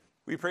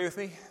Will you pray with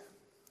me?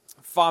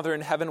 Father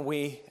in heaven,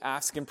 we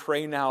ask and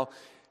pray now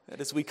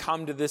that as we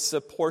come to this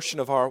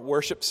portion of our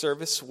worship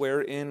service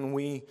wherein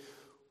we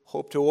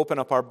hope to open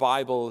up our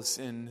Bibles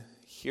and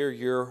hear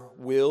your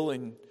will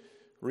and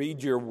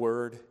read your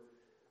word,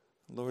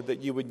 Lord,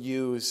 that you would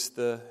use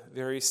the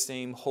very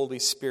same Holy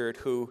Spirit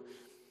who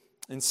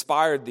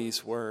inspired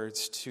these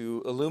words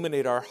to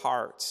illuminate our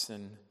hearts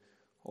and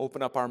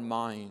open up our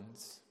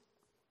minds.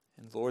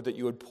 And Lord, that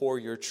you would pour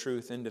your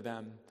truth into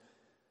them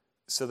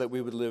so that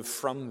we would live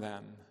from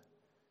them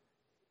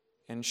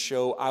and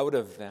show out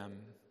of them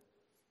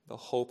the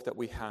hope that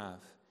we have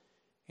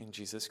in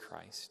Jesus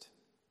Christ,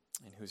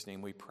 in whose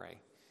name we pray.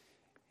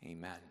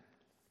 Amen.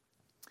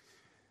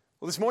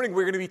 Well, this morning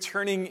we're going to be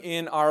turning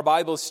in our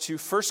Bibles to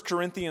 1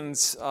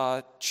 Corinthians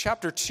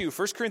chapter 2.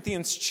 1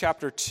 Corinthians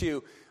chapter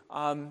 2.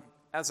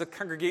 As a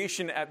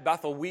congregation at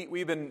Bethel,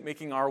 we've been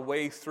making our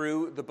way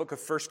through the book of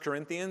 1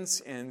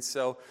 Corinthians, and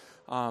so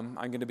I'm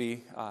going to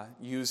be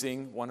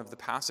using one of the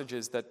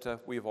passages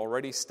that we've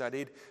already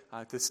studied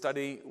to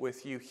study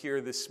with you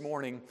here this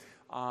morning.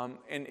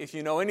 And if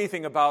you know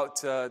anything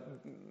about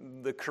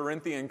the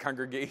Corinthian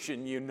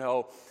congregation, you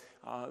know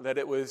that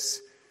it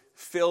was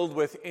filled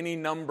with any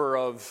number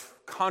of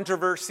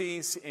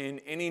controversies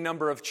and any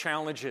number of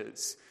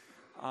challenges.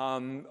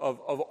 Of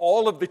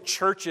all of the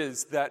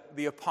churches that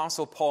the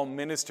Apostle Paul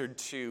ministered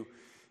to,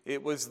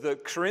 it was the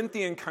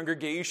Corinthian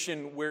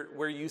congregation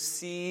where you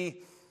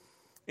see,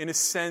 in a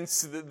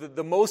sense,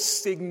 the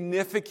most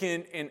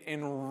significant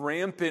and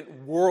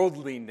rampant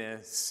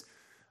worldliness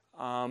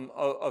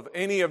of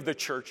any of the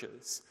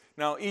churches.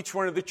 Now, each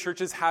one of the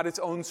churches had its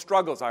own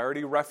struggles. I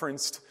already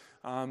referenced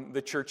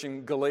the church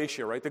in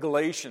Galatia, right? The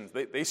Galatians,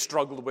 they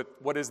struggled with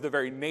what is the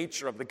very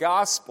nature of the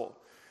gospel,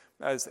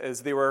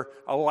 as they were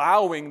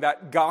allowing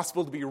that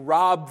gospel to be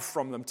robbed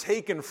from them,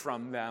 taken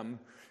from them,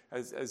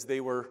 as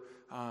they were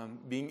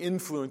being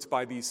influenced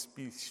by these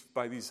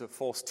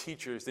false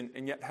teachers.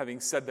 And yet, having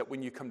said that,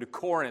 when you come to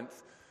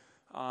Corinth,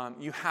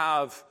 you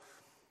have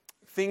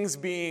things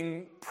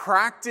being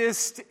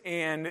practiced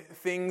and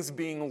things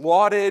being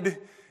lauded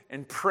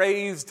and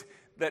praised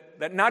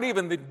that not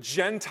even the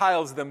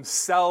Gentiles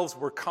themselves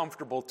were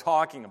comfortable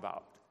talking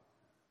about.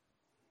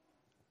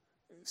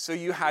 So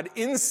you had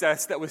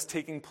incest that was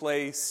taking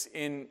place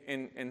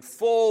in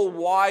full,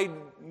 wide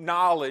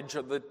knowledge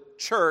of the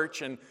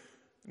church, and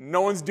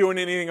no one's doing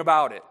anything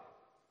about it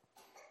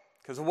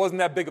because it wasn't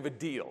that big of a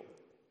deal.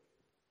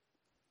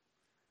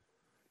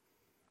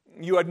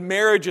 You had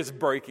marriages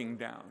breaking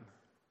down.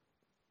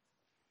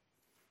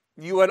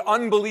 You had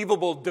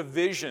unbelievable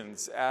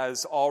divisions,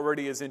 as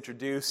already is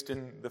introduced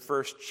in the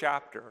first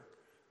chapter,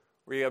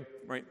 where you have,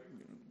 right,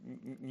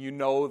 you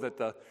know that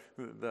the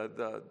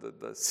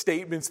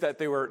statements that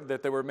they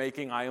were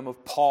making, I am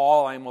of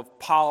Paul, I am of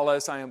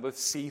Apollos, I am of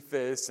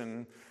Cephas,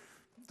 and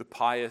the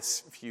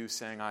pious few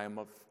saying, I am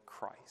of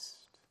Christ.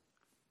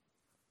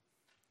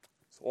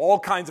 So all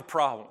kinds of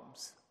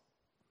problems.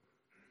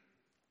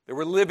 They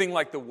were living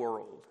like the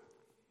world.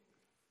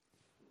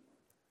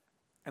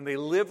 And they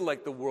lived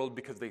like the world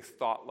because they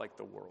thought like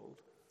the world.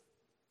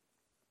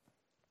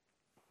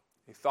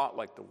 They thought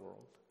like the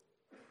world.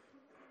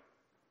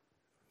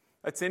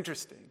 That's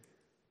interesting.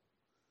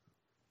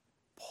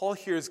 Paul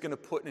here is going to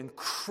put an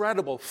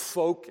incredible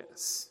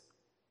focus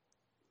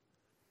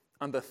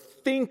on the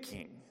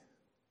thinking,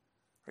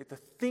 right? The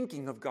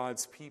thinking of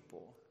God's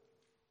people.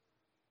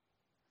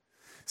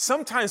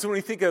 Sometimes when we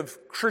think of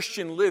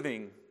Christian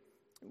living,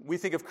 we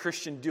think of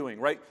Christian doing,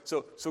 right?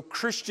 So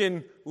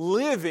Christian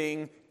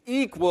living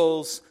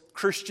equals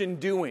Christian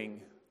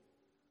doing.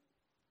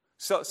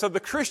 So the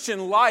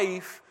Christian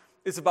life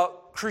is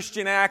about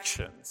Christian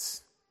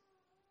actions.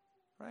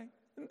 Right?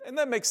 And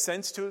that makes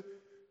sense to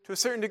a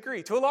certain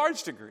degree, to a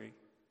large degree.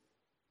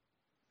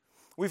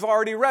 We've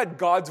already read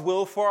God's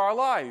will for our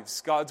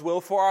lives. God's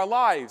will for our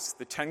lives,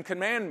 the Ten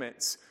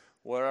Commandments.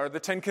 What are the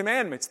Ten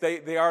Commandments?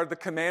 They are the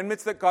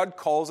commandments that God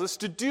calls us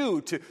to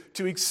do,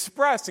 to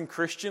express in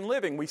Christian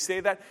living. We say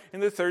that in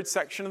the third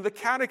section of the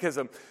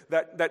Catechism,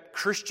 that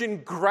Christian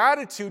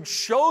gratitude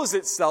shows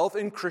itself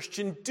in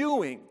Christian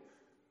doing.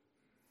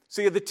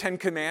 So you have the Ten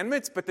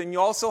Commandments, but then you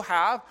also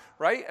have,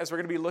 right, as we're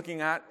going to be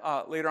looking at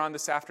later on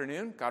this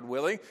afternoon, God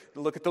willing, to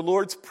look at the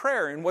Lord's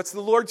Prayer. And what's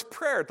the Lord's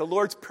Prayer? The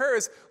Lord's Prayer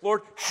is,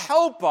 Lord,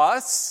 help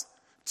us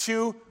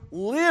to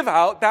live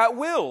out that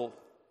will.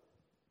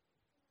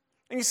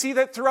 And you see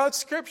that throughout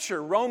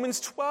Scripture.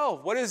 Romans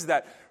 12, what is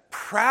that?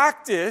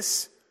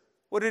 Practice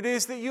what it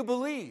is that you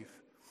believe.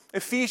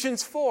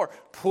 Ephesians 4,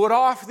 put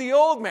off the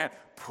old man,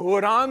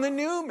 put on the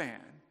new man.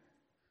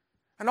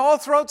 And all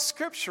throughout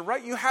Scripture,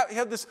 right, you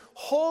have this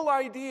whole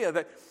idea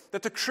that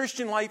the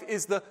Christian life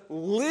is the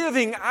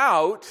living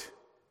out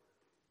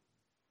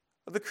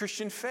of the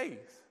Christian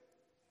faith.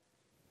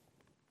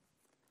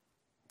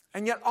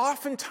 And yet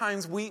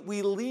oftentimes we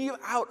leave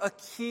out a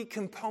key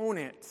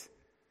component,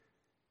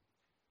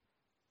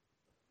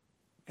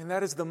 and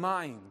that is the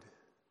mind.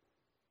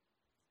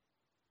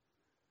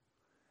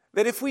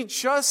 That if we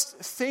just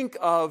think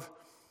of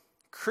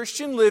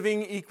Christian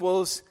living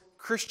equals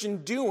Christian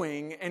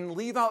doing and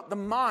leave out the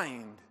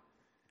mind,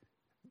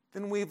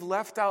 then we've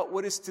left out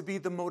what is to be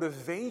the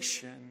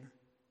motivation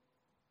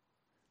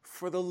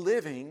for the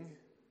living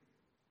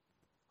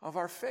of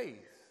our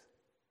faith.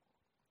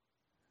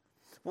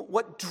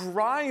 What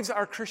drives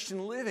our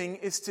Christian living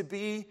is to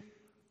be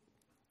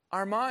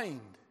our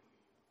mind.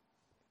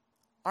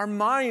 Our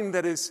mind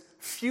that is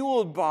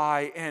fueled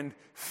by and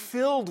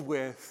filled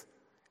with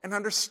an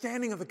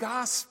understanding of the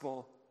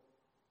gospel.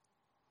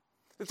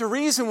 That the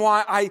reason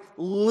why I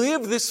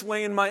live this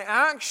way in my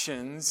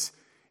actions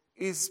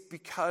is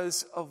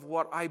because of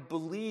what I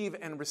believe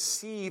and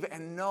receive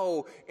and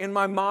know in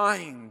my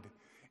mind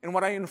and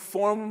what I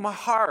inform my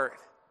heart.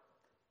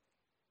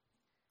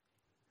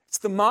 It's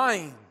the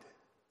mind.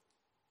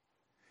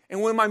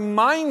 And when my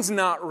mind's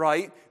not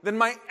right, then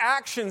my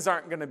actions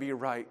aren't going to be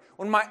right.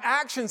 When my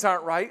actions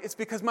aren't right, it's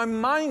because my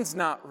mind's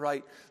not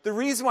right. The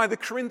reason why the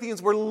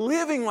Corinthians were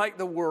living like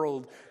the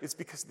world is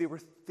because they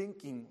were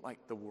thinking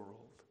like the world.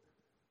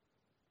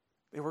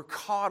 They were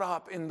caught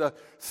up in the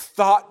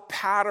thought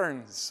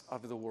patterns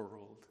of the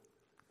world.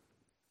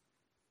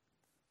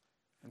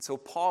 And so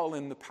Paul,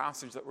 in the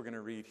passage that we're going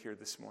to read here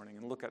this morning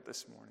and look at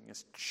this morning,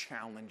 is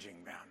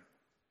challenging them.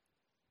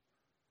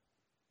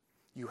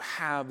 You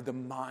have the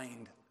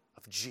mind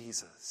of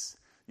Jesus.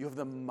 You have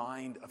the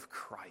mind of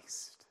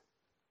Christ.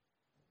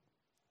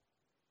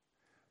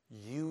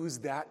 Use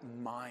that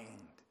mind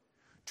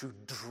to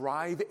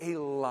drive a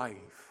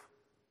life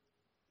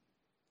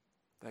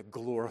that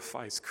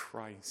glorifies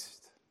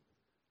Christ,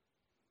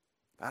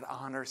 that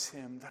honors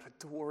Him, that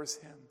adores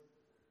Him,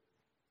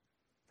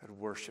 that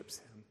worships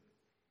Him.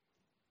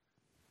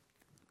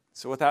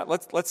 So with that,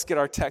 let's get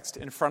our text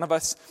in front of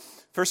us.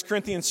 1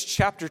 Corinthians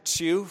chapter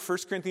 2. 1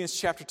 Corinthians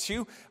chapter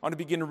 2. I want to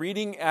begin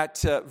reading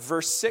at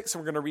verse 6, and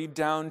we're going to read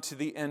down to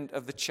the end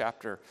of the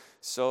chapter.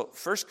 So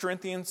 1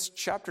 Corinthians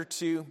chapter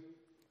 2,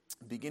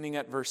 beginning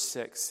at verse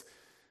 6,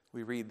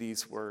 we read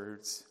these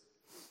words.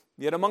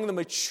 Yet among the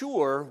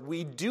mature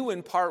we do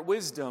impart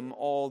wisdom,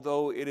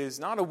 although it is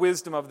not a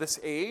wisdom of this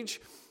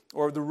age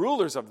or of the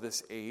rulers of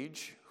this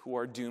age who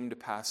are doomed to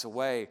pass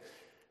away.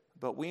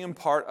 But we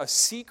impart a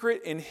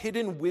secret and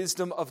hidden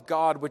wisdom of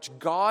God, which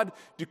God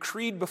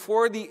decreed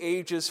before the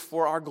ages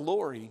for our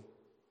glory.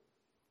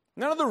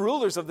 None of the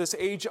rulers of this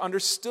age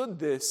understood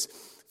this,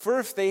 for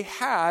if they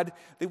had,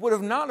 they would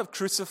have not have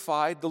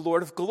crucified the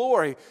Lord of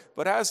glory.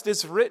 But as it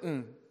is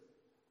written,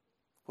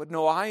 what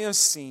no eye has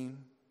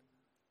seen,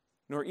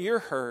 nor ear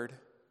heard,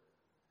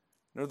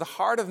 nor the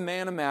heart of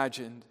man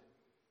imagined,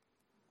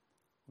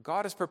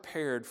 God has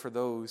prepared for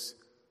those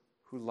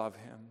who love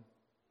Him.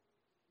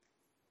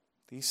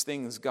 These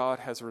things God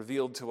has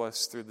revealed to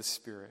us through the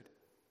Spirit.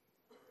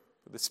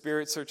 For the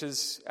Spirit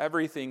searches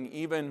everything,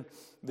 even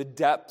the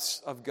depths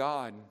of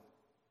God.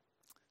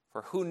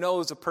 For who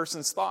knows a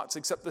person's thoughts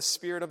except the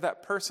spirit of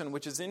that person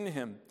which is in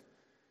him?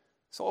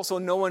 So also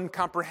no one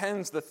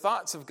comprehends the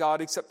thoughts of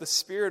God except the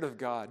Spirit of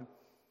God.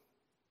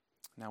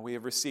 Now we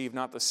have received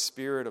not the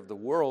spirit of the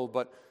world,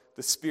 but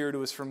the Spirit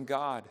who is from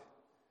God,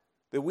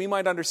 that we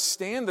might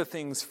understand the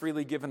things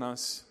freely given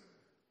us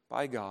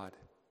by God.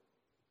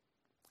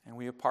 And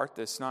we impart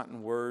this not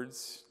in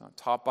words, not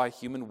taught by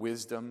human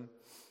wisdom,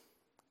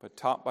 but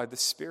taught by the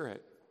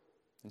Spirit,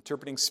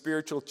 interpreting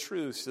spiritual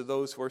truths to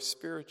those who are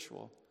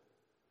spiritual.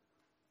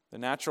 The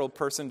natural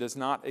person does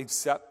not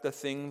accept the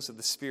things of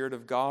the Spirit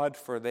of God,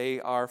 for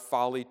they are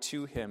folly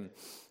to him,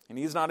 and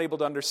he is not able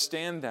to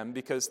understand them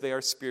because they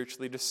are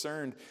spiritually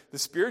discerned. The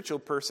spiritual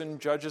person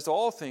judges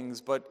all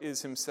things, but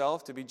is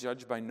himself to be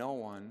judged by no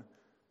one.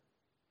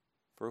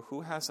 For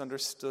who has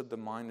understood the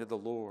mind of the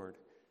Lord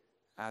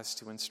as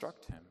to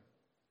instruct him?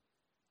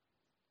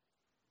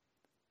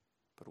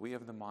 But we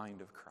have the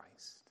mind of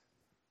Christ.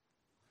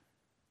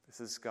 This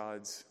is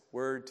God's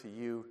word to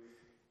you,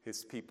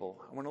 His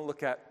people. I want to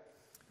look at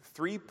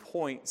 3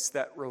 points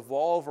that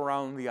revolve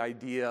around the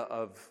idea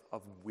of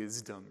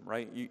wisdom,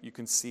 right? You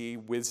can see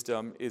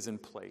wisdom is in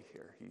play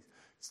here.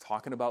 He's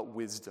talking about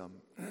wisdom.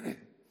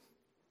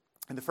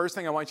 And the first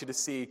thing I want you to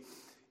see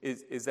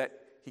is that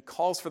he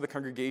calls for the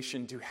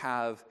congregation to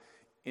have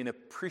an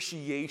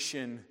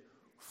appreciation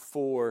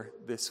for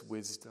this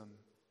wisdom.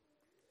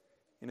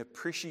 An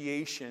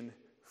appreciation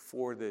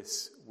for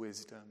this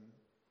wisdom.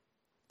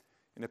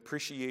 An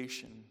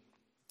appreciation.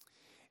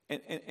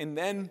 And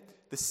then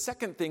the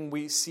second thing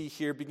we see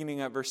here,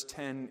 beginning at verse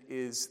 10,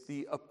 is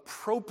the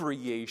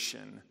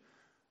appropriation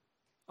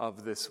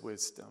of this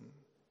wisdom.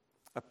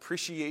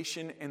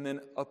 Appreciation and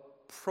then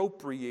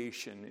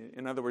appropriation.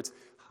 In other words,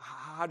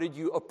 how did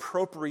you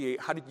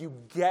appropriate? How did you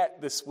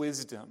get this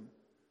wisdom?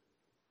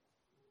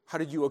 How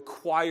did you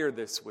acquire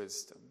this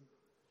wisdom?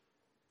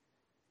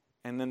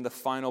 And then the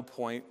final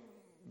point,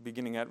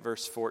 beginning at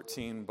verse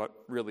 14, but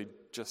really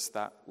just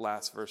that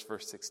last verse,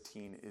 verse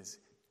 16, is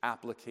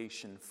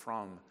application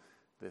from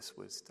this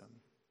wisdom.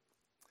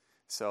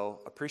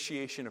 So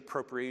appreciation,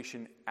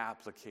 appropriation,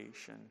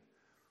 application,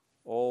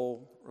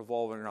 all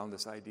revolving around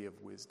this idea of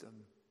wisdom.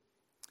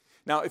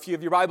 Now, if you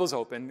have your Bibles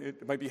open,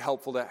 it might be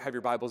helpful to have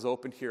your Bibles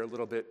open here a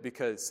little bit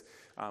because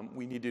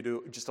we need to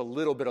do just a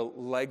little bit of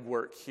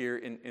legwork here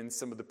in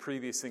some of the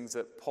previous things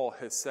that Paul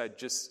has said,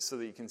 just so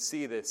that you can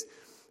see this.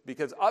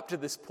 because up to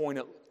this point,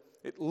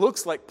 it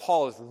looks like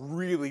Paul is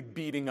really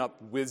beating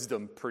up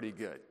wisdom pretty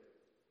good,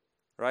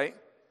 right?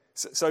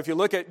 So if you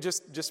look at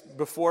just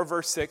before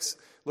verse 6,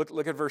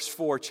 look at verse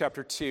 4,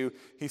 chapter 2,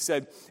 he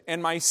said,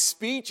 "And my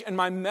speech and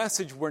my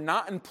message were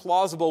not in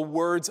plausible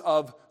words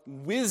of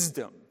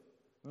wisdom."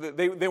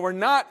 They were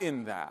not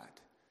in that,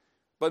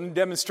 but in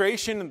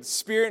demonstration of the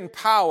Spirit and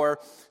power,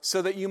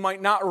 so that you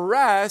might not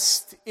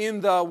rest in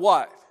the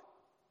what?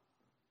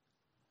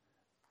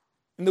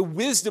 In the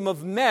wisdom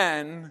of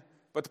men,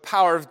 but the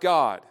power of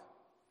God.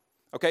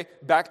 Okay,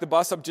 back the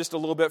bus up just a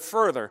little bit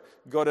further.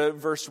 Go to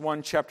verse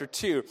 1, chapter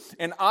 2.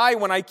 "And I,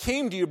 when I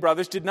came to you,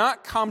 brothers, did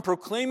not come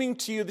proclaiming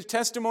to you the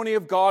testimony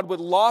of God with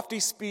lofty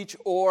speech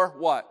or"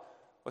 what?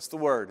 What's the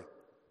word?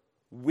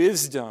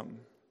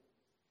 "Wisdom.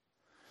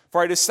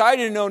 For I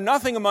decided to know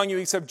nothing among you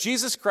except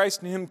Jesus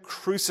Christ and Him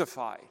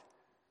crucified."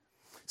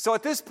 So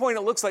at this point,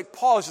 it looks like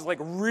Paul is just like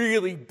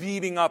really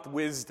beating up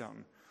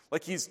wisdom.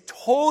 Like he's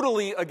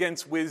totally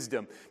against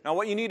wisdom. Now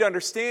what you need to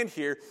understand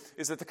here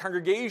is that the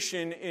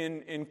congregation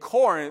in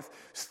Corinth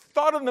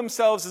thought of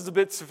themselves as a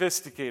bit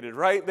sophisticated,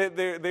 right?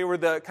 They were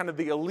the kind of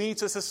the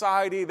elites of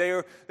society. They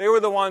were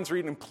the ones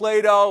reading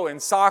Plato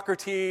and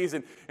Socrates,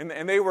 and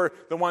they were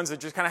the ones that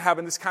just kind of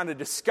having this kind of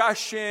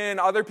discussion.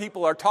 Other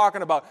people are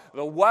talking about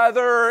the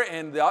weather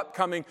and the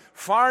upcoming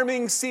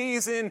farming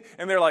season,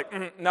 and they're like,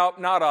 nope,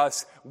 not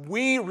us.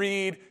 We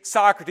read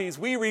Socrates,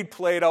 we read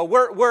Plato.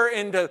 We're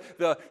into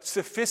the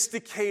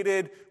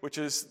sophisticated, which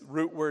is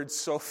root word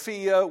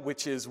Sophia,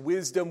 which is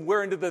wisdom.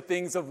 We're into the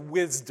things of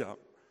wisdom.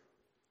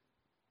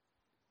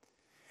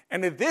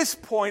 And at this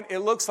point, it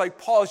looks like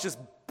Paul is just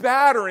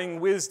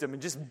battering wisdom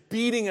and just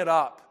beating it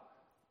up.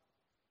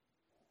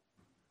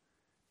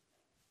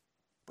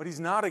 But he's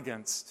not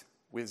against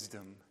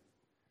wisdom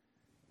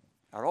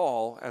at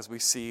all, as we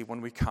see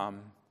when we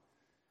come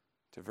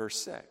to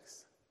verse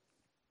 6.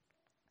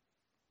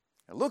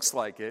 It looks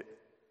like it,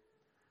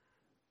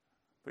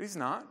 but he's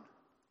not.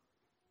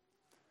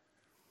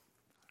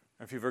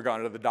 If you've ever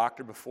gone to the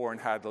doctor before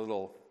and had a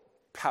little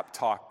pep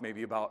talk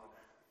maybe about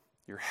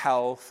your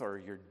health or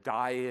your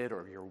diet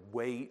or your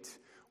weight,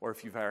 or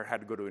if you've ever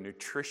had to go to a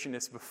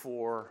nutritionist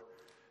before,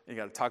 and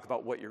you got to talk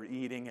about what you're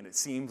eating, and it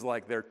seems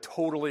like they're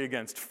totally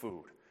against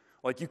food.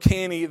 Like you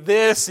can't eat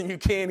this, and you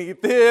can't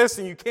eat this,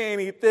 and you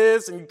can't eat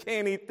this, and you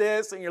can't eat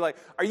this, and you're like,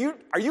 are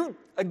you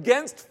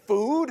against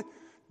food?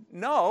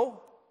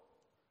 No.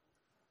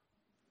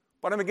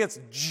 But I'm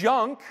against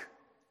junk.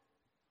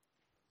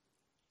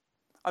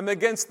 I'm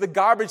against the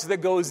garbage that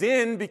goes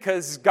in,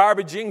 because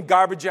garbage in,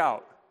 garbage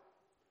out.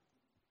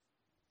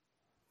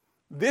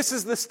 This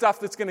is the stuff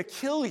that's going to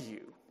kill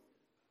you.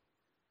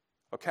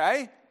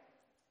 Okay?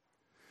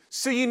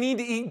 So you need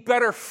to eat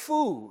better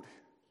food.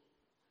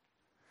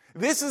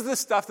 This is the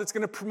stuff that's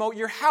going to promote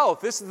your health.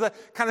 This is the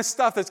kind of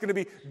stuff that's going to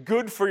be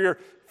good for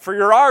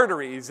your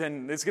arteries,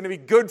 and it's going to be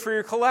good for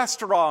your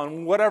cholesterol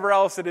and whatever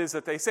else it is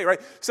that they say,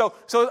 right? So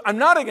I'm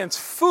not against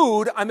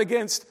food. I'm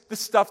against the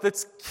stuff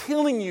that's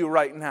killing you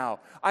right now.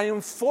 I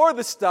am for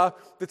the stuff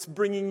that's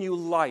bringing you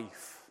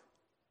life.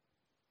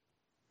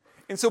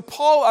 And so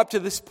Paul, up to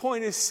this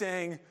point, is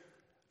saying,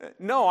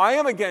 no, I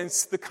am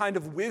against the kind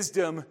of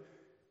wisdom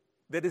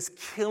that is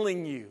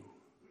killing you.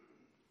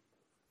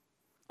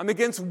 I'm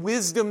against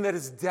wisdom that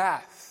is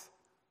death,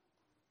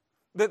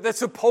 that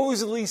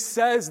supposedly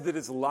says that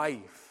it's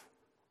life.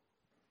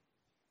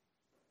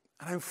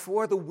 And I'm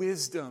for the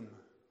wisdom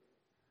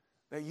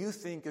that you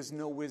think is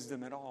no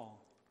wisdom at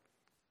all.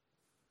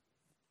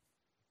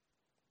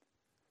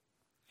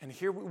 And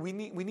here we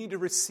need to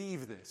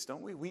receive this,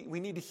 don't we? We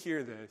need to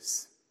hear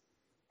this.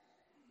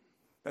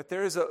 That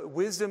there is a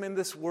wisdom in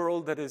this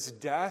world that is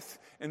death,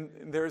 and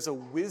there is a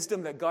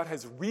wisdom that God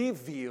has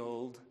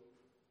revealed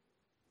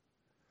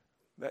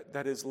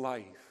that is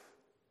life.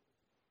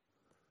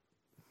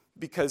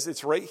 Because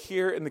it's right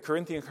here in the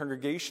Corinthian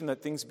congregation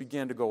that things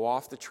began to go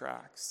off the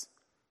tracks.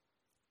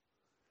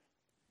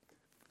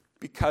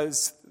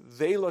 Because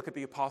they look at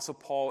the Apostle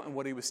Paul and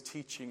what he was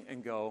teaching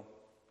and go,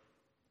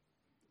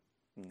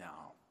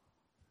 no,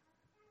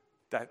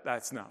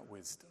 that's not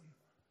wisdom.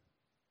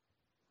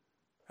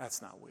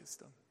 That's not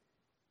wisdom.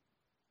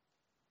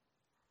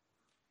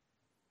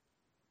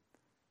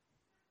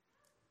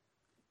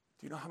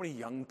 Do you know how many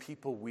young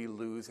people we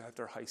lose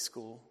after high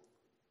school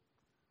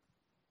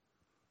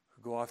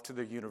who go off to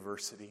their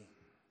university,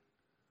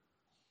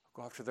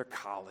 go off to their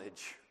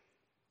college,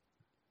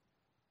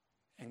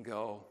 and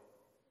go,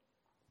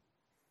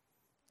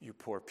 you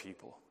poor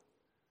people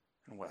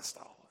in West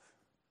Olive,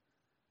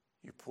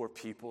 you poor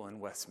people in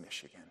West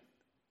Michigan.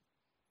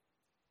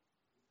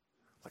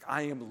 Like,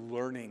 I am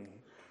learning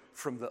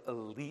from the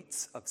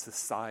elites of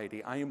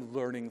society. I am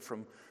learning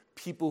from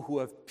people who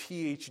have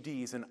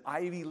PhDs in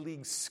Ivy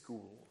League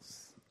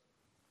schools.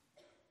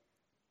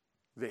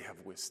 They have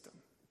wisdom.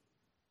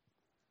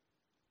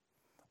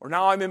 Or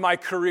now I'm in my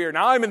career.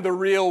 Now I'm in the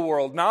real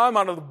world. Now I'm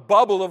out of the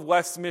bubble of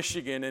West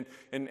Michigan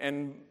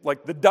and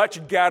like the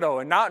Dutch ghetto.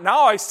 And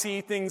now I see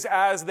things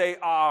as they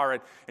are.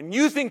 And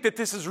you think that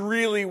this is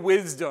really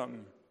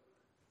wisdom.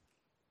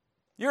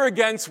 You're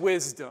against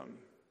wisdom.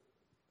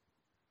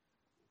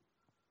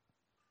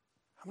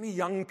 How many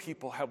young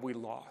people have we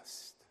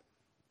lost?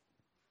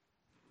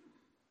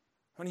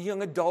 How many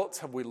young adults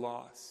have we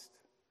lost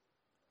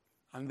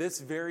on this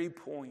very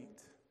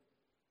point?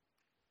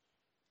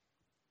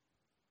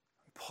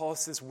 Paul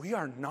says we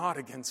are not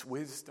against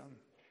wisdom.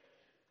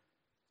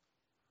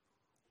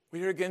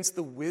 We are against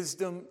the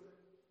wisdom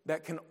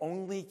that can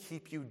only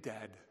keep you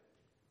dead.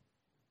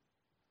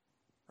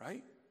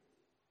 Right?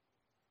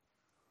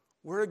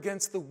 We're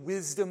against the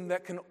wisdom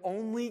that can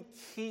only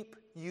keep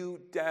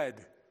you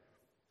dead.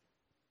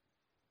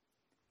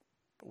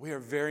 But we are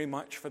very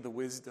much for the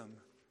wisdom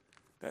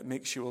that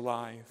makes you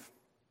alive.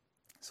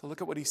 So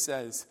look at what he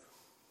says.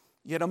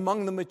 Yet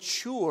among the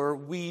mature,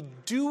 we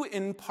do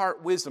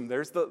impart wisdom.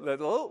 There's the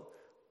little,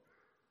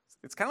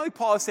 it's kind of like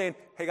Paul is saying,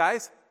 hey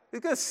guys,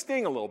 it's going to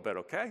sting a little bit,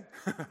 okay?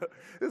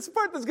 This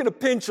part that's going to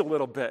pinch a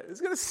little bit. It's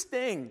going to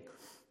sting.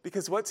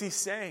 Because what's he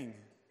saying?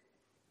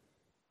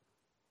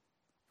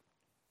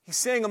 He's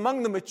saying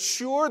among the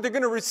mature, they're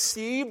going to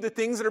receive the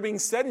things that are being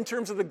said in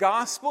terms of the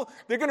gospel.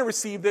 They're going to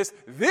receive this.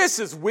 This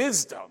is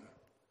wisdom.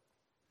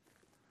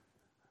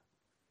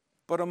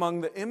 But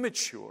among the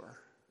immature,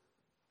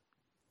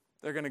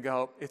 they're going to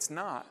go, it's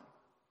not.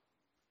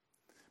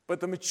 But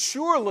the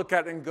mature look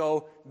at it and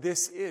go,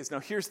 this is. Now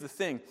here's the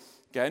thing.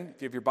 Again,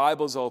 if you have your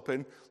Bibles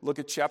open, look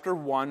at chapter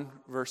 1,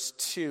 verse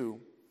 2.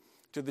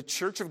 To the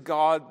church of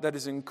God that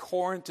is in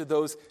Corinth, to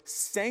those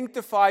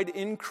sanctified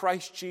in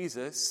Christ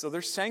Jesus, so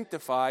they're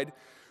sanctified,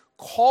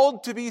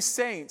 called to be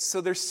saints.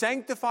 So they're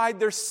sanctified,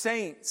 they're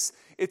saints.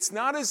 It's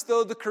not as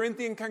though the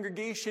Corinthian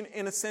congregation,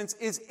 in a sense,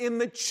 is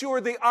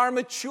immature. They are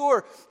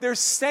mature. They're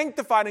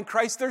sanctified in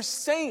Christ. They're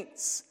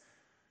saints.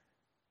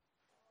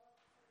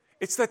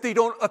 It's that they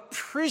don't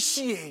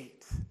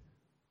appreciate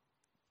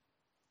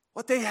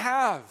what they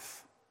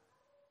have.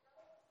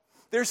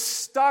 They're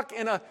stuck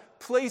in a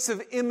place of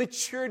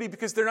immaturity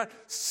because they're not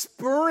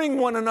spurring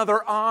one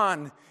another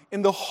on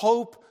in the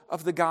hope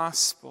of the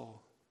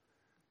gospel.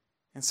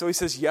 And so he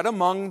says, yet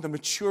among the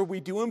mature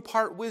we do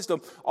impart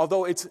wisdom,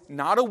 although it's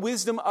not a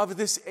wisdom of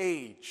this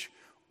age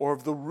or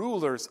of the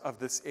rulers of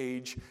this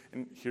age.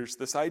 And here's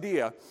this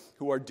idea,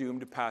 who are doomed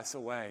to pass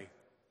away.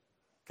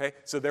 Okay,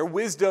 so their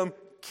wisdom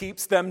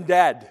keeps them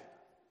dead.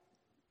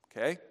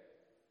 Okay?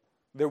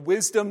 Their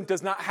wisdom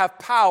does not have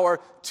power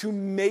to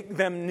make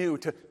them new,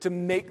 to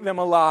make them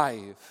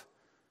alive.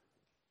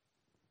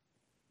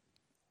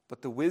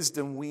 But the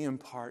wisdom we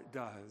impart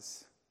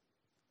does.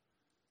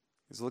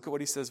 Because look at what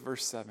he says,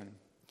 verse 7.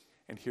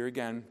 And here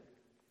again,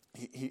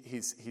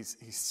 he's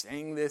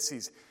saying this,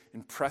 he's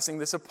impressing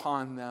this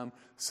upon them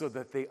so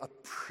that they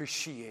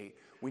appreciate.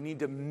 We need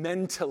to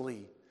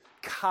mentally,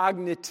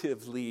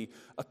 cognitively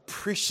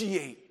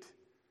appreciate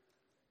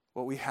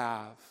what we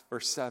have.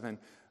 Verse 7.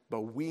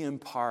 But we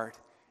impart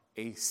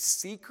a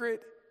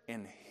secret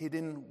and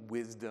hidden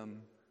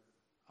wisdom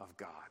of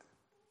God.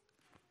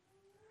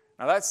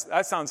 Now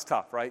that sounds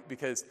tough, right?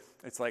 Because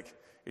it's like,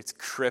 it's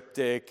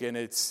cryptic and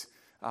it's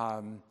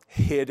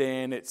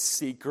hidden, it's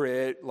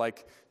secret.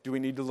 Like, do we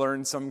need to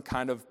learn some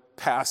kind of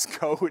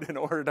passcode in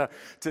order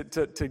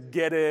to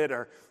get it?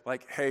 Or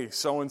like, hey,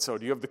 so-and-so,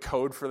 do you have the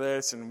code for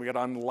this? And we got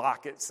to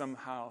unlock it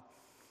somehow.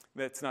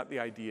 That's not the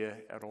idea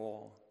at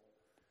all.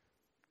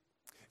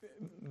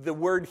 The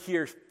word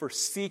here for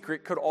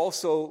secret could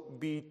also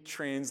be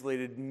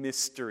translated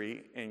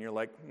mystery. And you're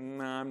like,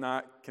 nah, I'm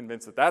not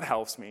convinced that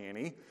helps me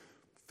any.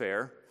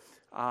 Fair.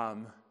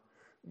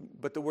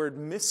 But the word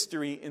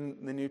mystery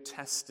in the New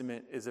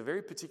Testament is a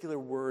very particular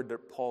word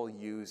that Paul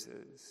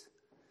uses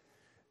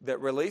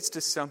that relates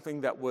to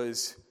something that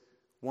was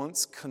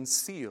once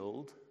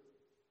concealed,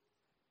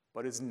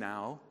 but is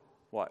now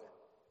what?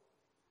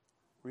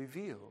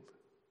 Revealed.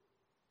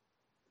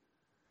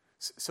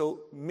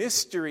 So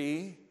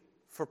mystery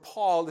for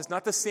Paul is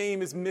not the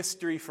same as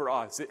mystery for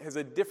us. It has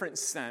a different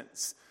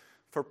sense.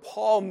 For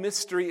Paul,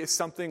 mystery is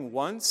something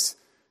once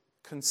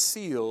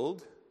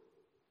concealed,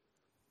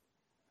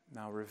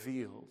 now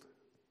revealed.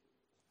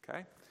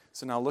 Okay?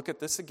 So now look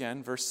at this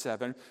again, verse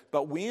 7.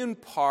 But we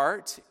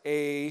impart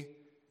a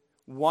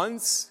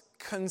once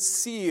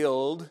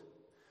concealed,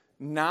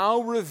 now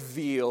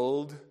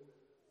revealed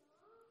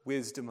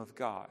wisdom of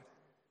God.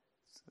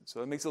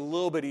 So it makes it a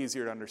little bit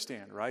easier to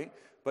understand, right?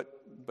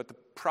 But the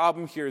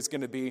problem here is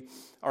going to be,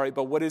 all right,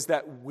 but what is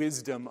that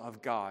wisdom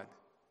of God?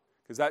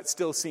 Because that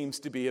still seems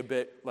to be a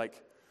bit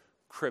like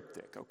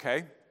cryptic,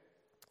 okay?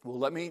 Well,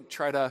 let me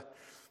try to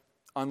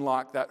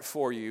unlock that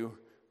for you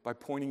by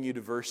pointing you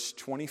to verse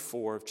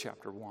 24 of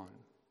chapter 1.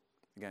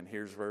 Again,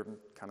 here's where it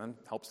kind of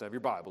helps to have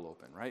your Bible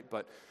open, right?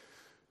 But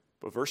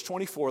verse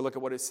 24, look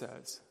at what it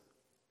says.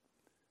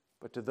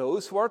 But to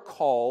those who are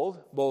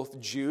called, both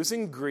Jews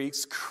and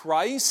Greeks,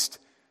 Christ,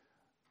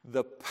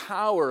 the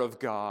power of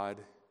God,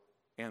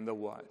 and the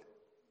what?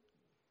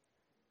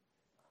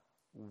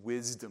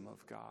 Wisdom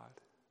of God.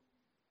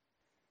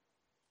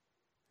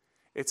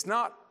 It's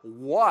not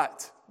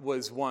what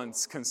was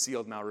once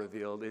concealed, now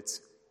revealed.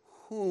 It's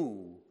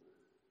who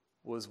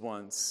was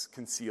once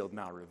concealed,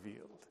 now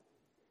revealed.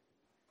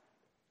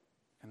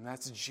 And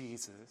that's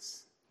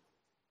Jesus.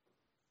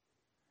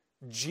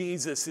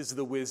 Jesus is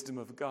the wisdom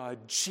of God.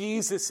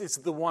 Jesus is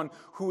the one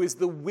who is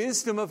the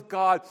wisdom of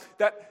God,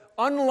 that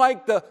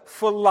unlike the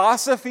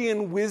philosophy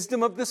and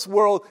wisdom of this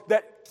world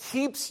that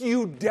keeps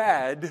you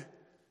dead,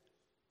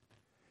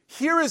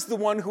 here is the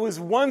one who is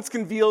once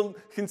concealed,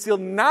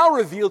 now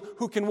revealed,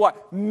 who can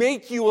what?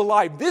 Make you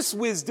alive. This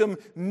wisdom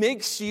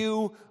makes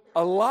you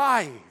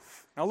alive.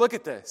 Now look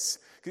at this,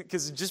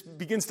 because it just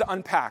begins to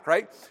unpack,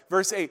 right?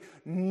 Verse 8,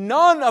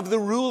 none of the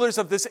rulers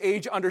of this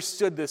age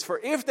understood this, for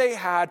if they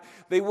had,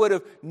 they would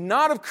have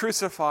not have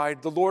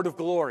crucified the Lord of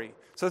glory.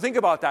 So think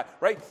about that,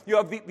 right? You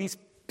have these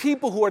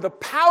people who are the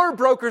power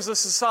brokers of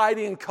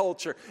society and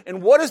culture.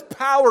 And what does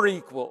power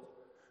equal?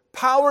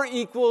 Power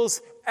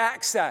equals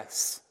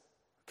access.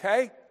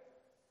 Okay?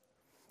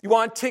 You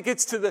want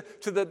tickets to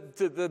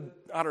the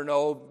I don't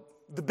know,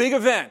 the big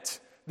event,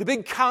 the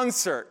big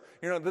concert,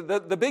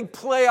 the big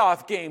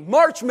playoff game,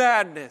 March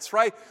Madness,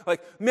 right?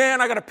 Like,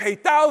 man, I got to pay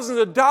thousands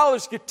of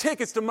dollars to get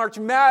tickets to March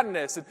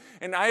Madness.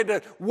 And I had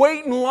to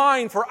wait in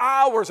line for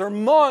hours or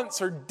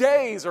months or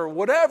days or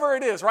whatever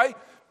it is, right?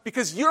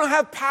 Because you don't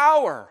have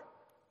power.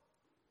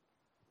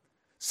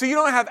 So you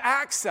don't have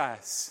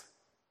access.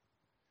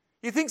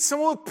 You think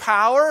someone with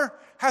power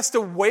has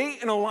to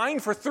wait in a line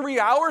for 3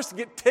 hours to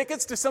get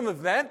tickets to some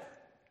event?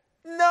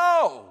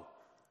 No,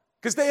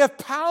 because they have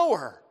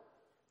power.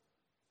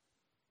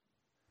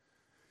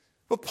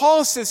 But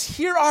Paul says,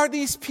 here are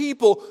these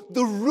people,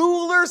 the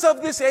rulers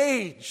of this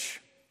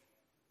age,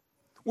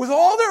 with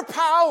all their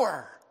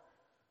power.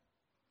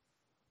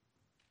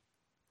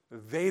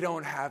 They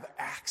don't have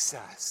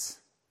access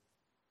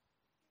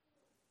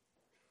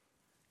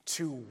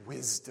to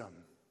wisdom,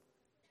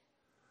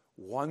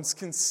 once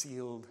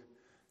concealed,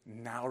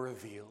 now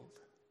revealed.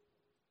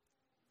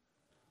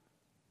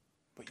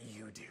 But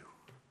you do.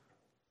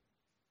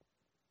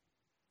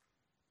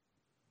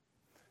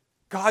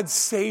 God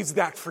saves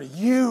that for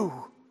you.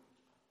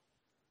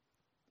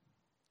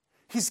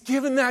 He's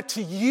given that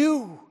to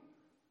you.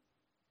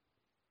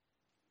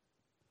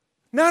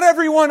 Not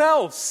everyone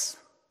else.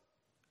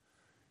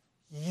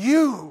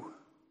 You.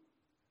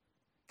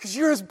 Because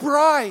you're his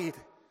bride.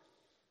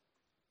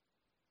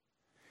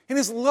 And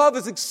his love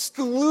is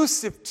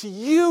exclusive to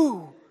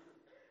you.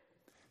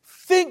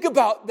 Think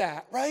about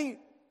that, right?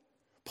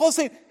 Paul's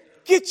saying,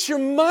 get your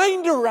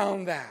mind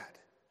around that.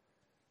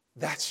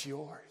 That's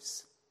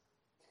yours.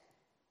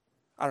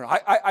 I don't know,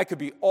 I could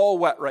be all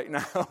wet right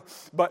now,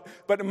 but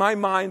in my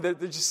mind,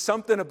 there's just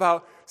something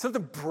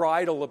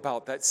bridal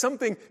about that,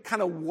 something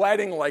kind of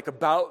wedding-like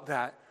about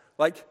that.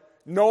 Like,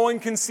 no one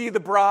can see the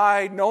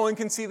bride, no one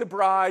can see the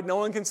bride, no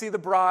one can see the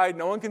bride,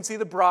 no one can see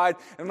the bride,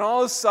 and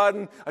all of a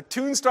sudden, a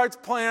tune starts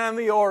playing on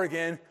the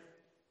organ.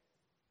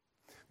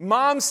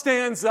 Mom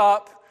stands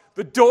up,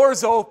 the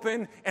doors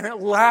open, and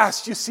at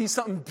last you see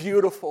something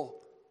beautiful.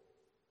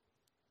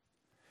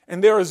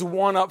 And there is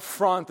one up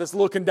front that's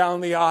looking down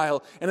the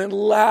aisle, and at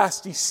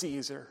last he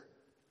sees her.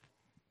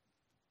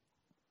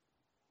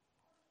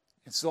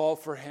 It's all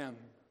for him.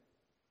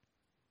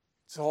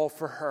 It's all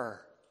for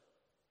her.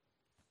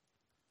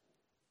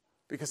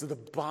 Because of the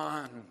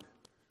bond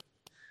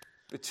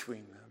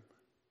between them.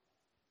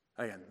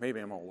 Again, maybe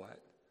I'm all wet.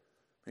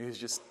 Maybe it's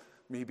just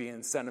me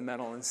being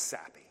sentimental and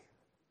sappy.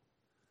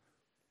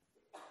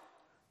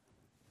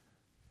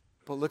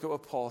 But look at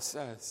what Paul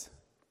says.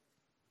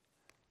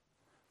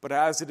 But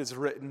as it is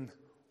written,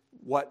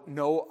 what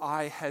no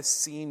eye has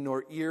seen,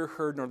 nor ear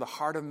heard, nor the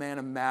heart of man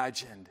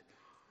imagined,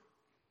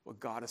 what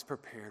God has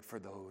prepared for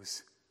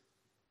those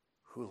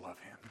who love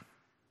him.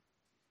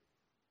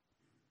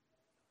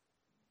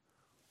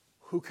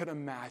 Who could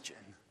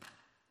imagine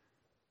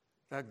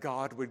that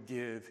God would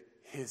give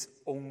his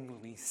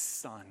only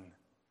son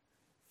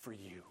for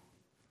you?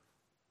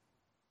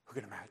 Who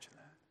can imagine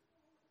that?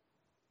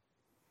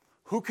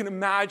 Who can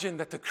imagine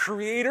that the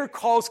Creator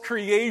calls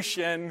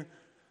creation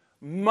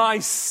my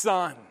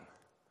son,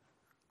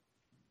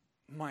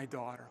 my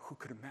daughter? Who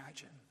could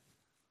imagine?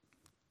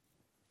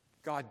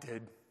 God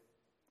did.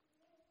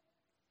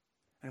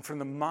 And from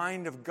the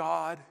mind of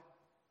God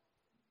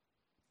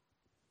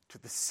to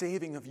the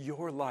saving of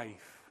your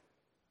life,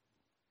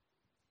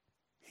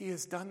 he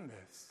has done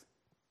this.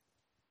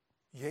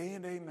 Yea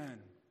and amen.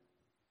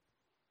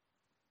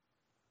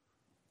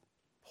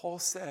 Paul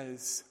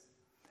says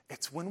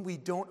it's when we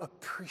don't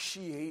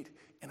appreciate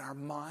in our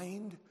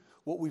mind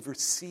what we've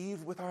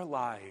received with our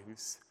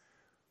lives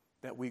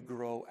that we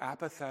grow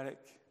apathetic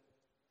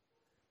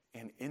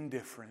and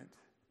indifferent,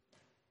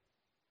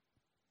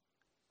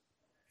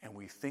 and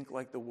we think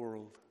like the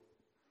world,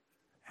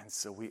 and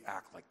so we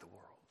act like the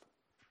world.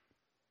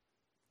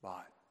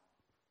 But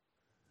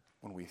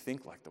when we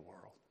think like the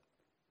world,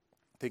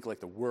 think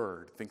like the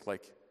Word, think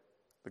like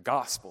the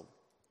gospel,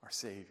 our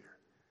Savior,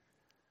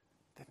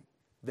 then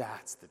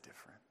that's the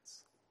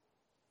difference.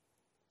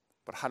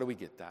 But how do we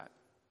get that?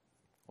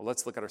 Well,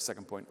 let's look at our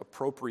second point,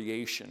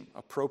 appropriation.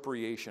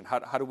 Appropriation.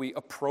 How do we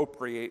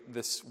appropriate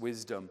this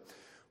wisdom?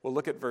 Well,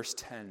 look at verse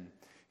 10.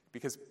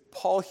 Because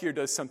Paul here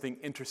does something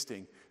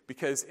interesting.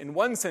 Because in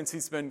one sense,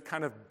 he's been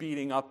kind of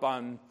beating up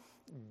on,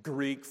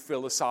 Greek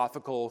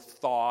philosophical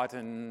thought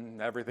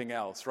and everything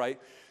else, right?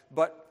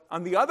 But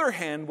on the other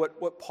hand,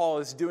 what Paul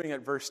is doing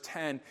at verse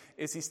 10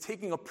 is he's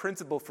taking a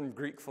principle from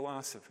Greek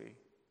philosophy.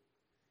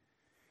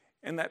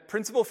 And that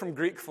principle from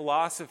Greek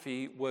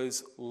philosophy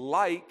was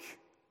like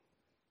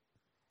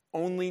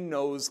only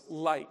knows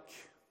like.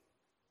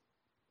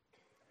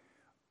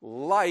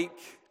 Like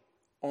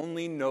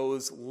only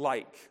knows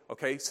like.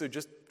 Okay, so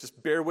just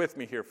bear with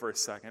me here for a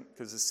second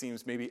because this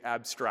seems maybe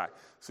abstract.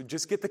 So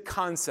just get the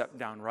concept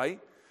down, right?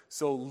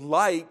 So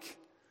like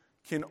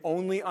can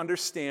only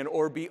understand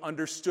or be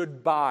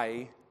understood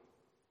by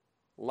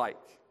like.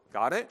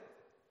 Got it?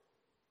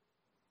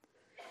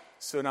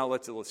 So now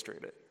let's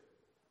illustrate it.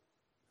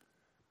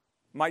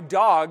 My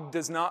dog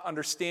does not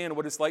understand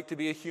what it's like to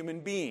be a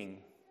human being,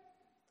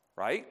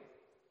 right?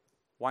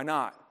 Why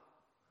not?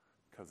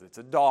 Because it's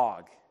a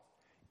dog.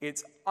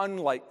 It's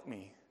unlike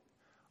me.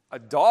 A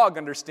dog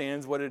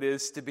understands what it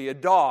is to be a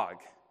dog.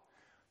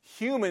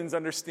 Humans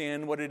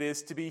understand what it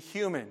is to be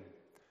human.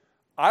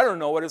 I don't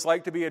know what it's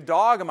like to be a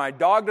dog, and my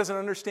dog doesn't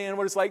understand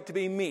what it's like to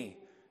be me,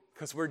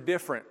 because we're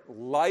different.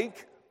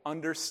 Like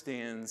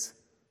understands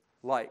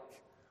like.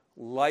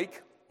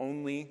 Like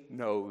only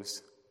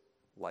knows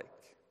like.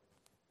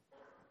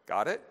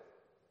 Got it?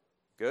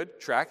 Good?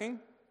 Tracking?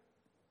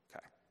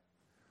 Okay.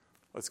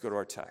 Let's go to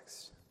our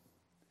text.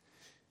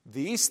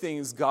 These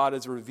things God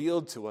has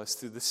revealed to us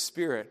through the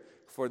Spirit,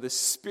 for the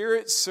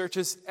Spirit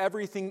searches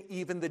everything,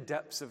 even the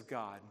depths of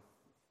God.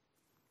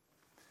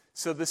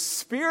 So the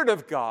Spirit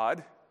of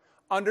God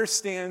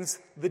understands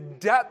the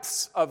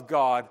depths of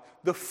God,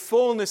 the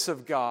fullness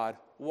of God.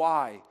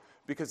 Why?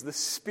 Because the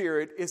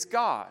Spirit is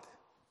God.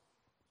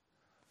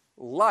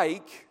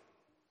 Like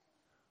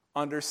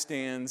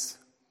understands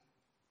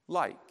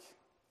like.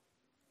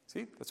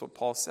 See, that's what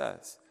Paul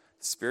says.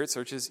 The Spirit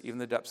searches even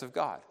the depths of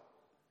God.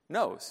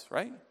 Knows,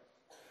 right?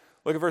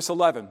 Look at verse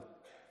 11.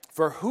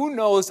 For who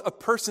knows a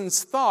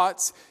person's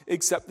thoughts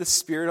except the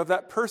spirit of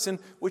that person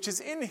which is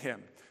in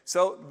him?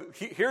 So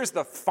here's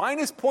the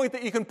finest point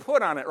that you can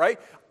put on it, right?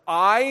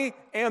 I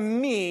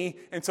am me,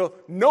 and so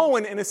no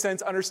one, in a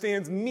sense,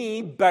 understands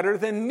me better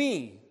than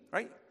me,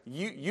 right?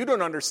 You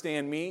don't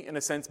understand me, in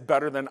a sense,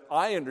 better than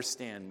I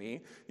understand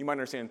me. You might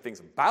understand things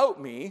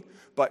about me,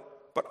 but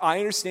I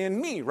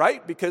understand me,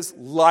 right? Because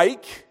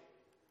like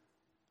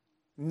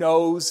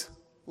knows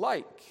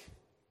like.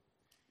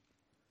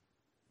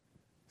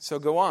 So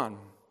go on.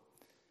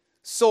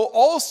 So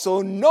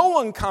also no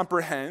one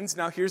comprehends,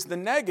 now here's the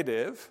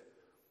negative,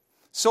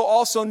 so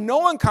also no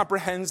one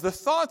comprehends the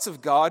thoughts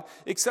of God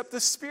except the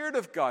Spirit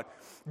of God.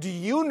 Do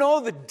you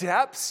know the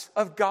depths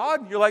of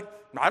God? You're like,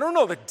 I don't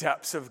know the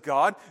depths of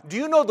God. Do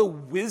you know the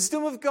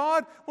wisdom of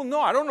God? Well,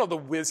 no, I don't know the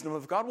wisdom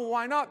of God. Well,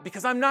 why not?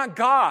 Because I'm not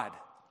God.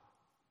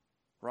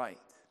 Right.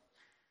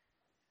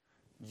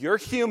 You're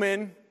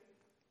human.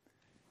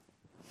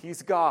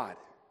 He's God.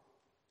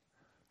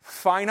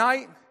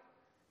 Finite,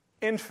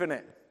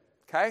 infinite.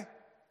 Okay?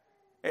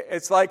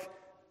 It's like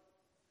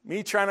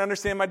me trying to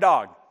understand my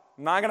dog.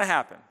 Not going to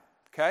happen.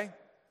 Okay?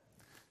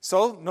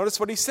 So, notice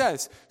what he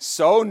says.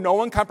 So, no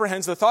one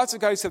comprehends the thoughts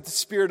of God except the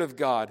Spirit of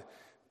God.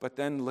 But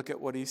then look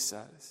at what he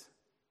says.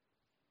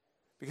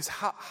 Because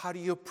how do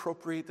you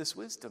appropriate this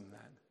wisdom then?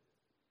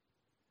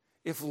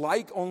 If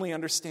like only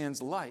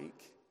understands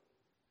like,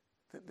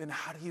 then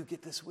how do you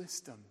get this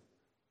wisdom?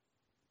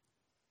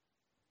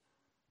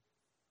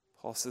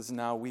 Paul says,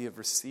 now we have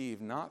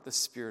received not the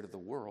spirit of the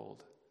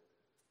world,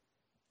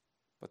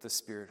 but the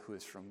Spirit who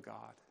is from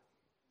God.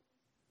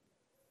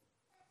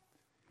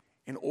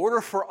 In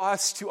order for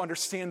us to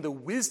understand the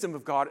wisdom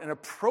of God and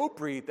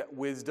appropriate that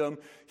wisdom,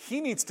 he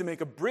needs to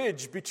make a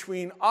bridge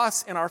between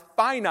us and our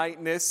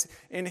finiteness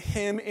and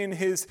him in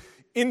his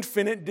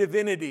infinite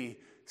divinity.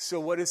 So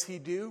what does he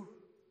do?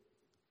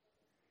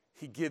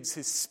 He gives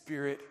his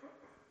Spirit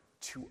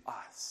to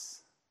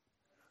us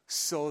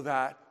so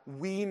that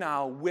we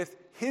now, with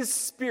his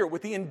Spirit,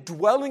 with the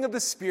indwelling of the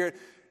Spirit,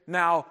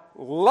 now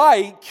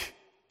like,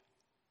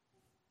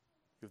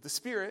 with the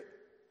Spirit,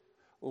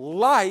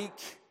 like,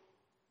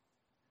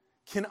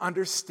 can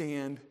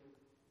understand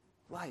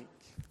like.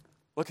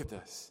 Look at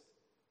this.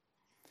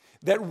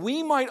 That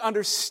we might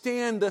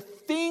understand the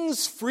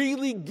things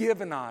freely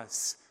given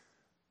us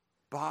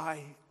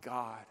by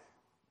God.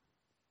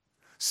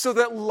 So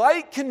that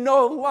like can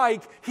know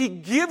like, he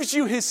gives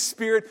you his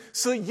Spirit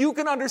so you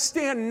can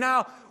understand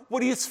now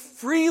what he has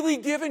freely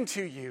given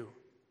to you.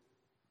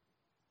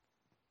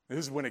 This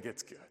is when it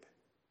gets good.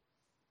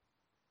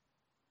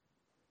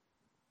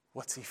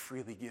 What's he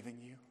freely given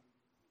you?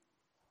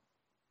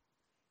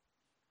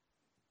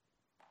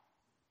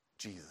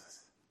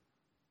 Jesus.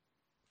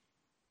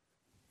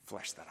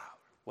 Flesh that out.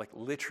 Like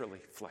literally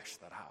flesh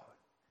that out.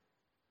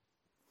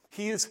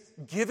 He has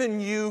given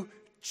you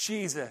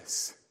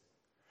Jesus.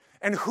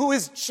 And who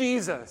is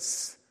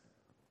Jesus?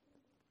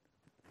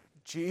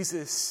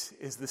 Jesus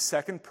is the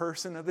second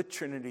person of the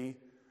Trinity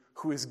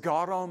who is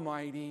God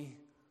Almighty,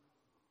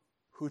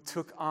 who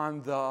took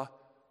on the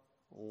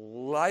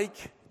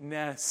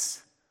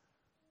likeness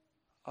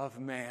of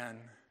man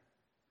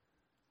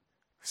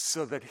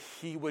so that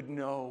he would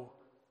know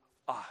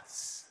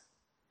us,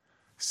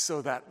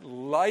 so that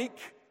like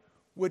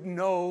would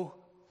know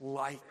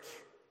like.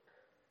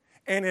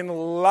 And in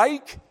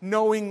like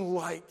knowing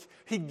like,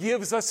 he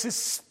gives us his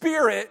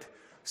Spirit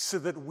so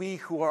that we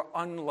who are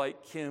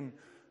unlike him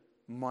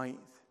might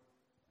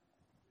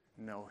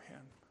know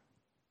him.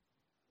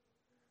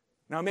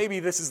 Now maybe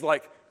this is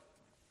like,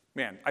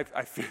 man, I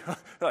feel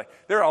like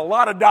there are a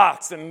lot of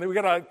dots and we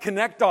got to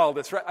connect all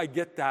this, right? I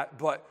get that,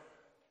 but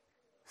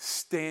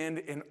stand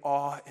in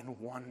awe and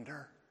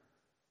wonder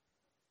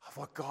of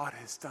what God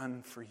has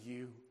done for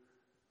you,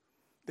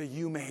 that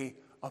you may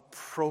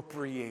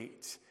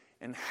appropriate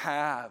and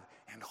have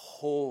and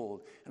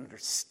hold and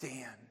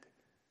understand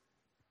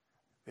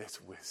this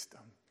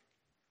wisdom.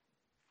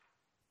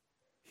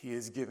 He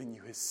has given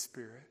you his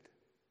Spirit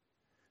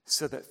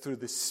so that through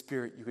the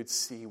Spirit you could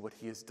see what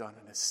he has done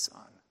in his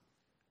Son,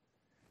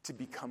 to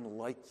become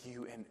like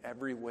you in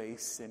every way,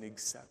 sin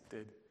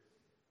accepted,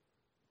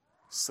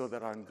 so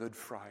that on Good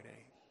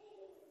Friday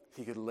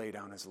he could lay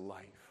down his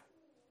life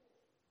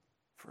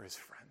for his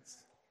friends.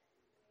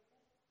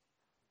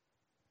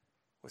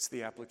 What's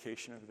the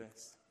application of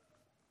this?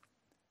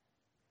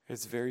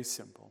 It's very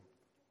simple,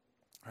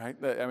 right?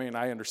 I mean,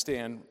 I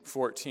understand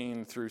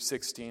 14 through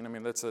 16. I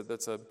mean, that's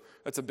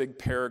a big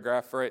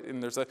paragraph, right?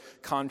 And there's a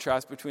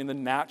contrast between the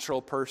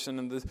natural person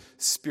and the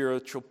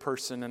spiritual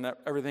person and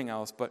everything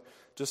else. But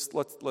just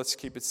let's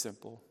keep it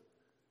simple.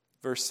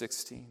 Verse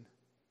 16.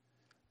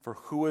 For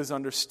who has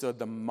understood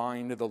the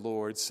mind of the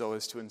Lord so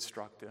as to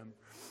instruct him?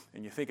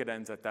 And you think it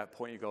ends at that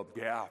point. You go,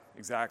 yeah,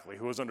 exactly.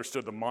 Who has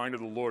understood the mind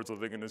of the Lord so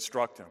they can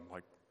instruct him?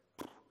 Like,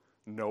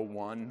 no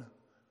one.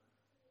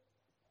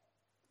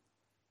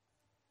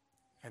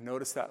 And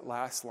notice that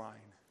last line.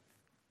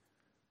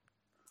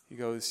 He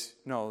goes,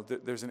 no,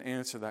 there's an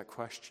answer to that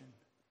question.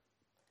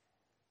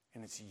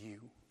 And it's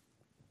you.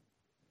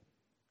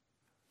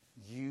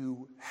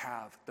 You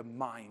have the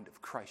mind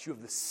of Christ. You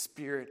have the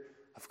Spirit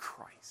of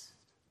Christ.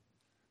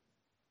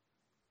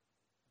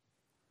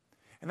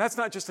 And that's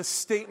not just a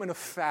statement of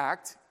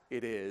fact.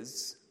 It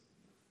is.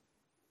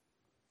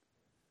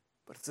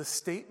 But it's a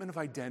statement of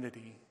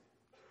identity.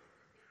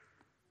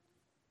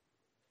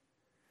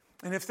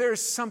 And if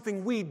there's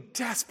something we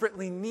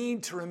desperately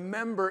need to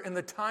remember in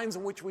the times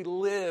in which we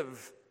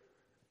live,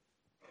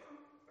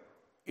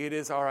 it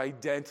is our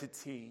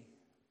identity.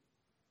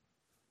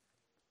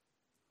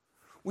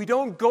 We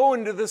don't go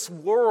into this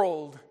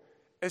world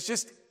as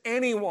just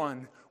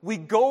anyone. We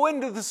go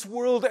into this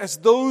world as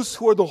those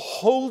who are the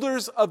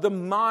holders of the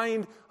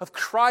mind of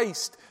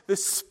Christ, the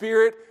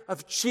Spirit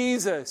of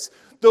Jesus.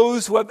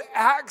 Those who have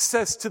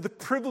access to the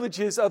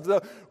privileges of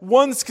the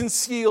once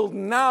concealed,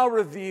 now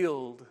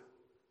revealed.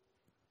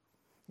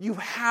 You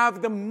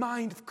have the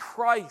mind of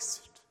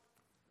Christ.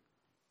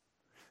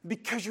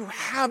 Because you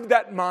have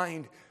that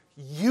mind,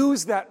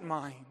 use that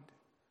mind.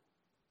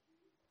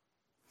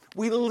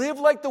 We live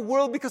like the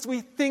world because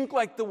we think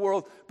like the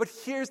world. But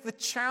here's the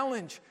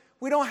challenge.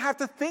 We don't have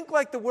to think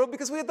like the world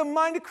because we have the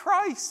mind of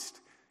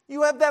Christ.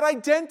 You have that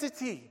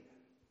identity.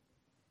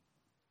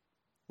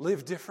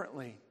 Live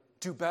differently.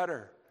 Do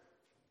better.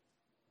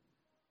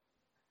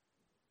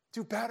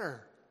 Do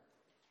better.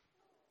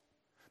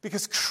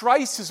 Because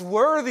Christ is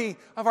worthy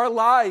of our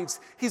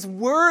lives. He's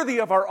worthy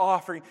of our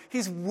offering.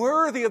 He's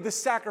worthy of the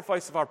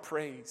sacrifice of our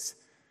praise.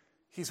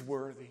 He's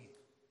worthy.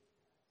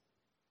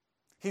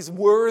 He's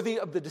worthy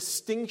of the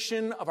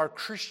distinction of our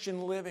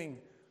Christian living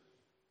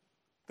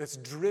that's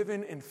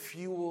driven and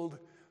fueled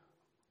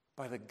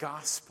by the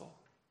gospel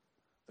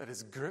that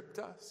has gripped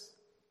us,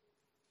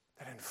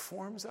 that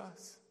informs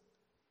us,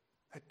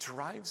 that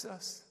drives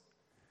us,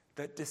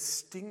 that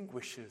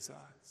distinguishes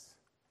us.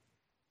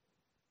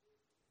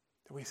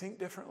 That we think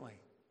differently.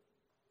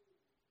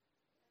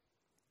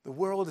 The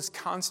world is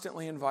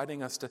constantly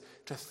inviting us to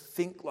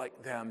think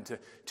like them,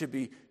 to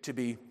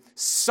be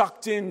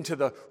sucked into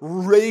the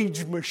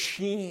rage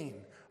machine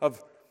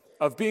of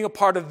being a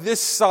part of this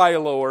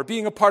silo or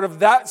being a part of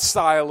that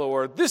silo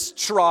or this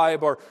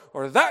tribe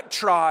or that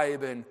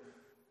tribe. And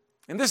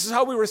this is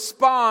how we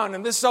respond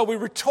and this is how we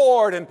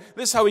retort and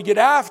this is how we get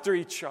after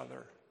each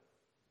other.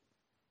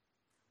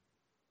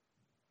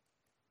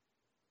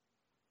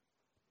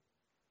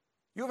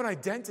 You have an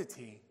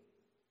identity.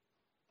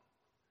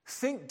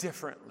 Think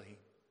differently.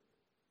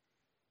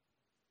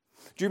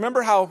 Do you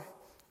remember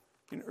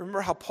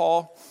how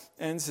Paul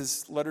ends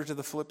his letter to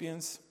the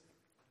Philippians?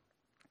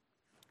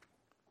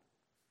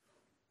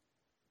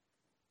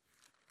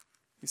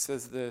 He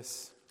says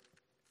this.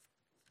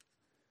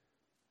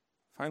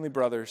 Finally,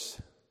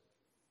 brothers,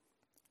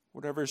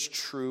 whatever is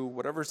true,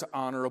 whatever is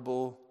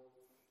honorable,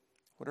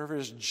 whatever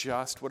is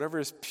just, whatever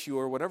is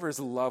pure, whatever is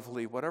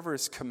lovely, whatever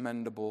is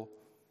commendable,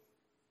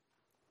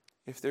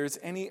 if there's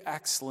any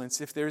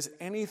excellence, if there's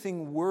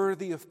anything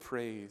worthy of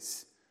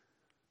praise,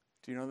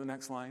 do you know the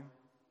next line?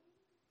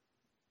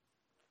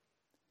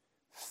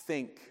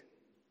 Think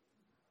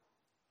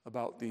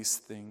about these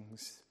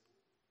things.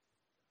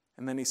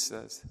 And then he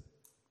says,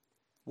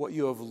 what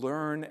you have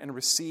learned and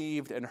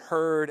received and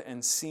heard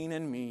and seen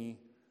in me,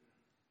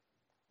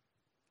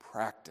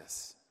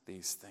 practice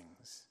these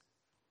things,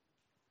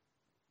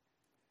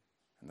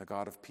 and the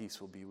God of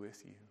peace will be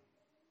with you.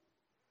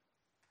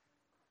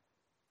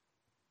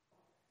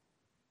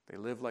 They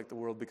lived like the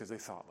world because they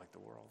thought like the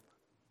world.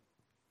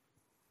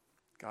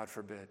 God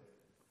forbid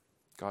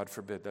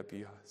that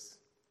be us,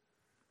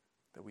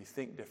 that we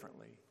think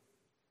differently,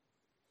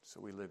 so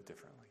we live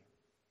differently.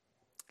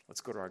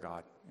 Let's go to our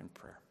God in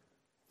prayer.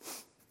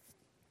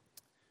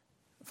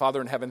 Father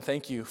in heaven,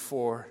 thank you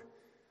for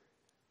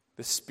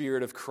the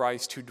Spirit of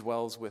Christ who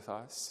dwells with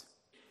us,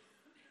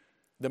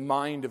 the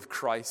mind of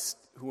Christ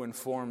who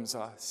informs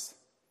us,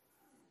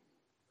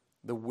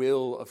 the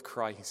will of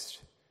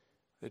Christ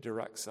that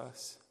directs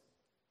us.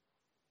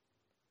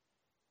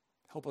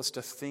 Help us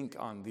to think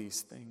on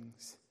these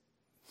things.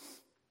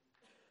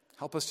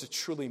 Help us to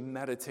truly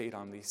meditate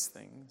on these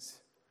things,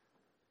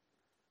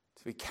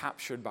 to be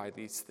captured by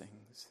these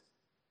things.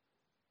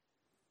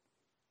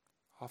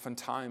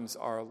 Oftentimes,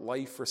 our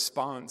life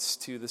response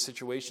to the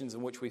situations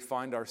in which we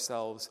find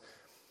ourselves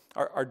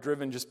are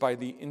driven just by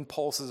the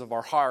impulses of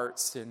our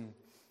hearts and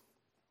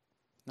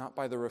not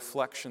by the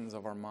reflections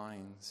of our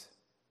minds.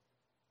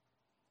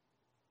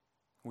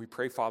 We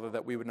pray, Father,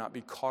 that we would not be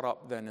caught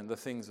up then in the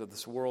things of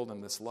this world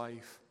and this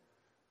life,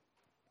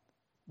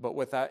 but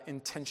with that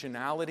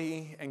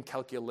intentionality and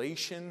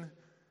calculation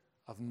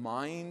of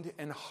mind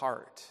and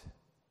heart,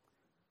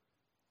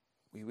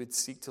 we would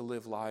seek to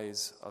live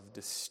lives of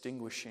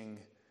distinguishing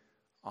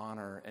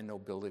honor and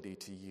nobility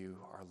to you,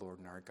 our Lord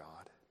and our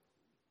God.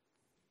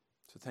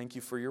 So thank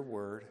you for your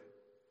word.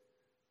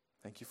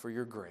 Thank you for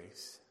your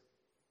grace.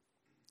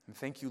 And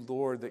thank you,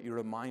 Lord, that you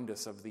remind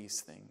us of these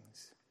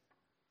things.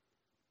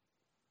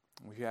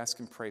 We ask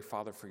and pray,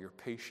 Father, for your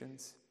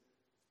patience.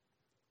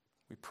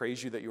 We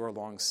praise you that you are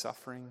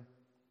long-suffering,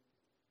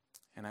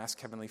 and ask,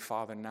 Heavenly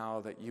Father,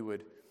 now that you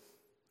would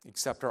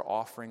accept our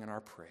offering and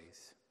our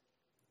praise,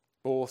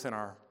 both in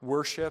our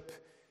worship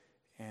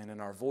and in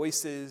our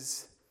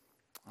voices,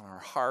 on our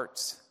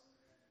hearts,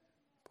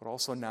 but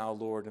also now,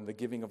 Lord, in the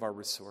giving of our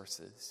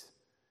resources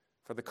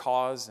for the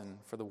cause and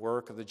for the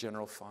work of the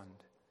general fund.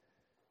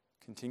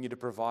 Continue to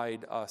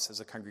provide us as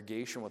a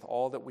congregation with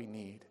all that we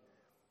need,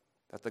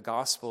 that the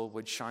gospel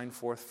would shine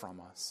forth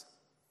from us,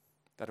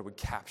 that it would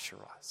capture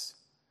us,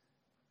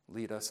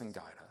 lead us and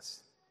guide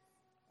us.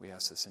 We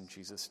ask this in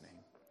Jesus'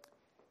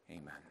 name.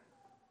 Amen.